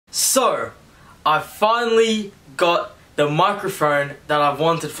So, I finally got the microphone that I've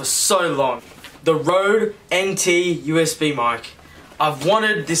wanted for so long. The Rode NT USB mic. I've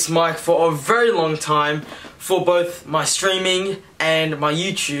wanted this mic for a very long time for both my streaming and my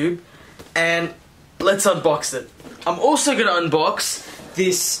YouTube, and let's unbox it. I'm also going to unbox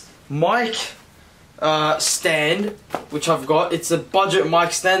this mic stand which I've got. It's a budget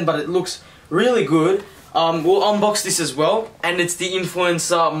mic stand, but it looks really good. We'll unbox this as well, and it's the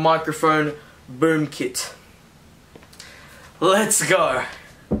Influencer microphone boom kit. Let's go.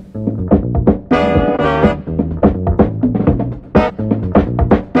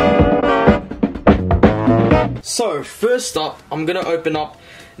 So first up, I'm gonna open up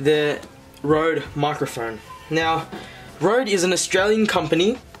the Rode microphone. Now, Rode is an Australian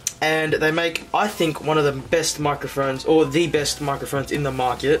company, and they make, I think, one of the best microphones, or the best microphones in the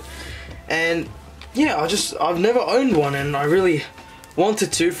market. And yeah, I've never owned one, and I really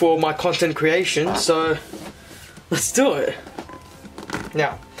wanted to for my content creation, so let's do it.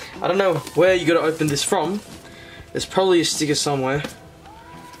 Now, I don't know where you gotta open this from. There's probably a sticker somewhere,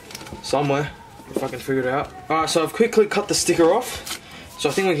 if I can figure it out. Alright, so I've quickly cut the sticker off, so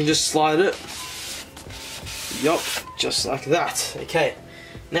I think we can just slide it. Yup, just like that. Okay,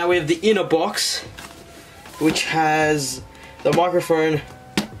 now we have the inner box, which has the microphone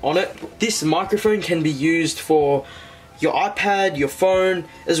on it. This microphone can be used for your iPad, your phone,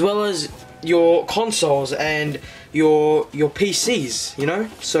 as well as your consoles and your PCs, you know?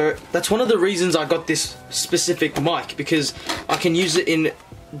 So that's one of the reasons I got this specific mic, because I can use it in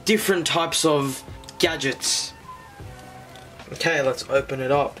different types of gadgets. Okay, let's open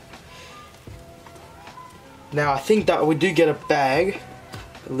it up. Now I think that we do get a bag,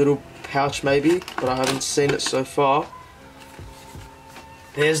 a little pouch maybe, but I haven't seen it so far.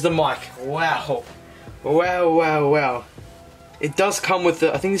 There's the mic. Wow. Wow, wow, wow. It does come with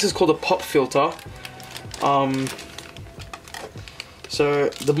the, I think this is called a pop filter. So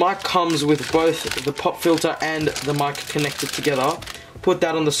the mic comes with both the pop filter and the mic connected together. Put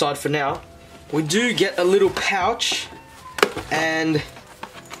that on the side for now. We do get a little pouch, and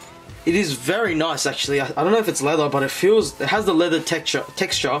it is very nice actually. I don't know if it's leather, but it has the leather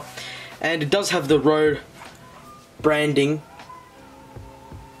texture, and it does have the Rode branding.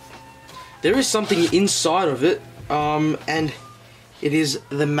 There is something inside of it, and it is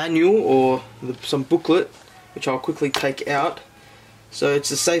the manual, or some booklet, which I'll quickly take out. So it's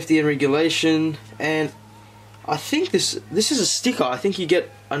the safety and regulation, and I think this is a sticker. I think you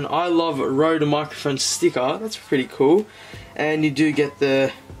get an I Love Rode microphone sticker. That's pretty cool. And you do get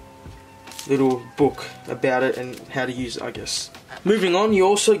the little book about it and how to use it, I guess. Moving on, you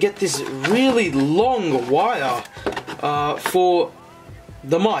also get this really long wire for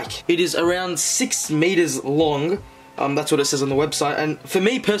the mic. It is around 6 meters long. That's what it says on the website, and for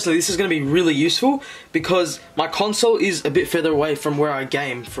me personally this is going to be really useful because my console is a bit further away from where I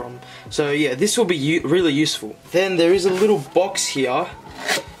game from. So yeah, this will be really useful. Then there is a little box here.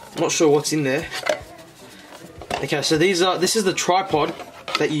 I'm not sure what's in there. Okay, so this is the tripod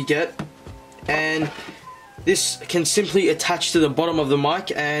that you get, and this can simply attach to the bottom of the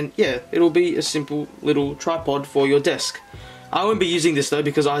mic, and yeah, it'll be a simple little tripod for your desk. I won't be using this though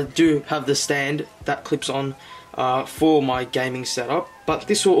because I do have the stand that clips on for my gaming setup, but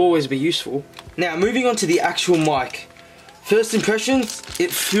this will always be useful. Now moving on to the actual mic. First impressions,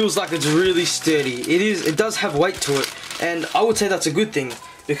 it feels like it's really sturdy. It does have weight to it, and I would say that's a good thing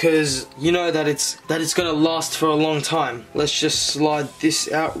because you know that it's gonna last for a long time. Let's just slide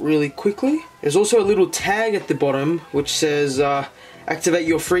this out really quickly. There's also a little tag at the bottom which says activate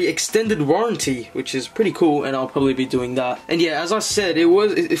your free extended warranty, which is pretty cool, and I'll probably be doing that. And yeah, as I said,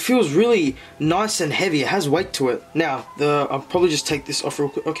 it feels really nice and heavy. It has weight to it. Now, I'll probably just take this off real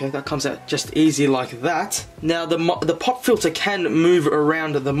quick. Okay, that comes out just easy like that. Now, the pop filter can move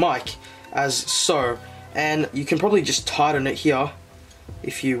around the mic as so, and you can probably just tighten it here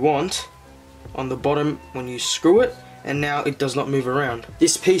if you want on the bottom when you screw it. And now it does not move around.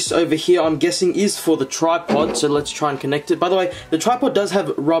 This piece over here, I'm guessing, is for the tripod, so let's try and connect it. By the way, the tripod does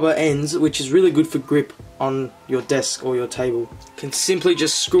have rubber ends, which is really good for grip on your desk or your table. You can simply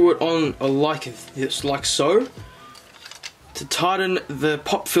just screw it on like this, like so. To tighten the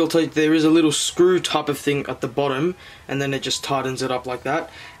pop filter, there is a little screw type of thing at the bottom, and then it just tightens it up like that.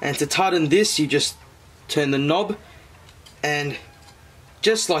 And to tighten this, you just turn the knob, and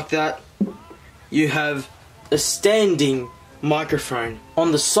just like that, you have a standing microphone.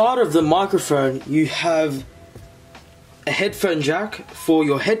 On the side of the microphone you have a headphone jack for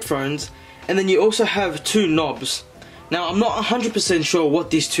your headphones, and then you also have two knobs. Now I'm not 100% sure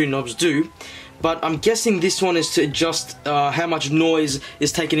what these two knobs do, but I'm guessing this one is to adjust how much noise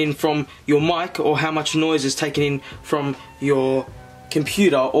is taken in from your mic, or how much noise is taken in from your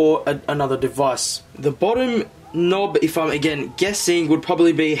computer or another device. The bottom knob, if I'm again guessing, would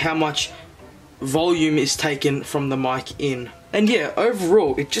probably be how much volume is taken from the mic in. And yeah,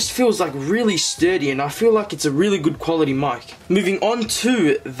 overall it just feels like really sturdy, and I feel like it's a really good quality mic. Moving on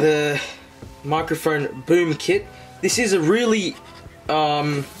to the microphone boom kit. This is a really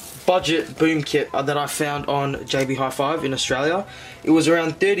budget boom kit that I found on JB Hi-Fi in Australia. It was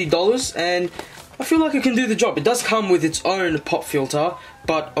around $30, and I feel like it can do the job. It does come with its own pop filter,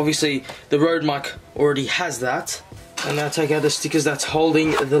 but obviously the Rode mic already has that. And now take out the stickers that's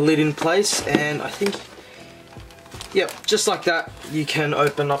holding the lid in place, and I think, yep, just like that, you can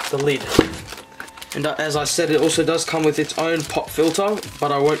open up the lid. And as I said, it also does come with its own pop filter,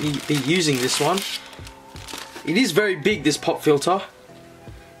 but I won't be using this one. It is very big, this pop filter,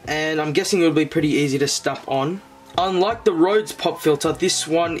 and I'm guessing it'll be pretty easy to snap on. Unlike the Rode's pop filter, this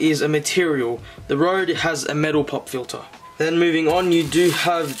one is a material. The Rode has a metal pop filter. Then moving on, you do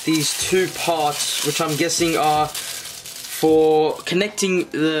have these two parts, which I'm guessing are for connecting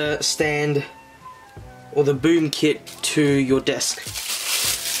the stand or the boom kit to your desk.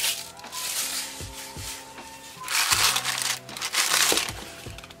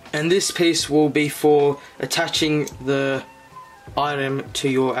 And this piece will be for attaching the item to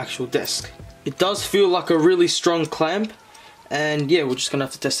your actual desk. It does feel like a really strong clamp, and yeah, we're just gonna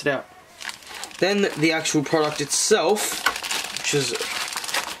have to test it out. Then the actual product itself, which is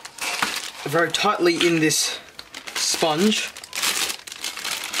very tightly in this sponge.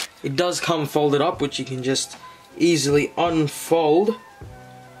 It does come folded up, which you can just easily unfold.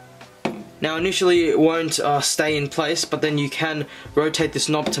 Now initially it won't stay in place, but then you can rotate this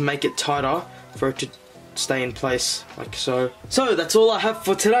knob to make it tighter for it to stay in place, like so. So that's all I have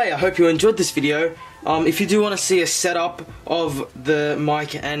for today. I hope you enjoyed this video. If you do want to see a setup of the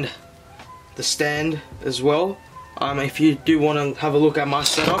mic and the stand as well, if you do want to have a look at my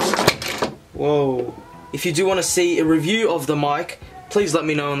setup, whoa. If you do want to see a review of the mic, please let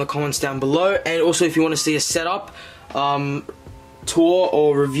me know in the comments down below. And also if you want to see a setup, tour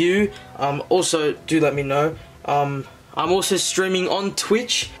or review, also do let me know. I'm also streaming on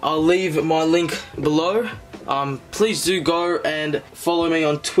Twitch. I'll leave my link below. Please do go and follow me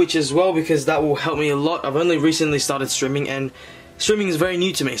on Twitch as well, because that will help me a lot. I've only recently started streaming, and streaming is very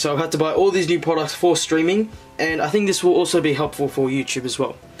new to me, so I've had to buy all these new products for streaming, and I think this will also be helpful for YouTube as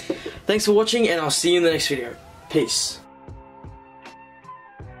well. Thanks for watching, and I'll see you in the next video. Peace.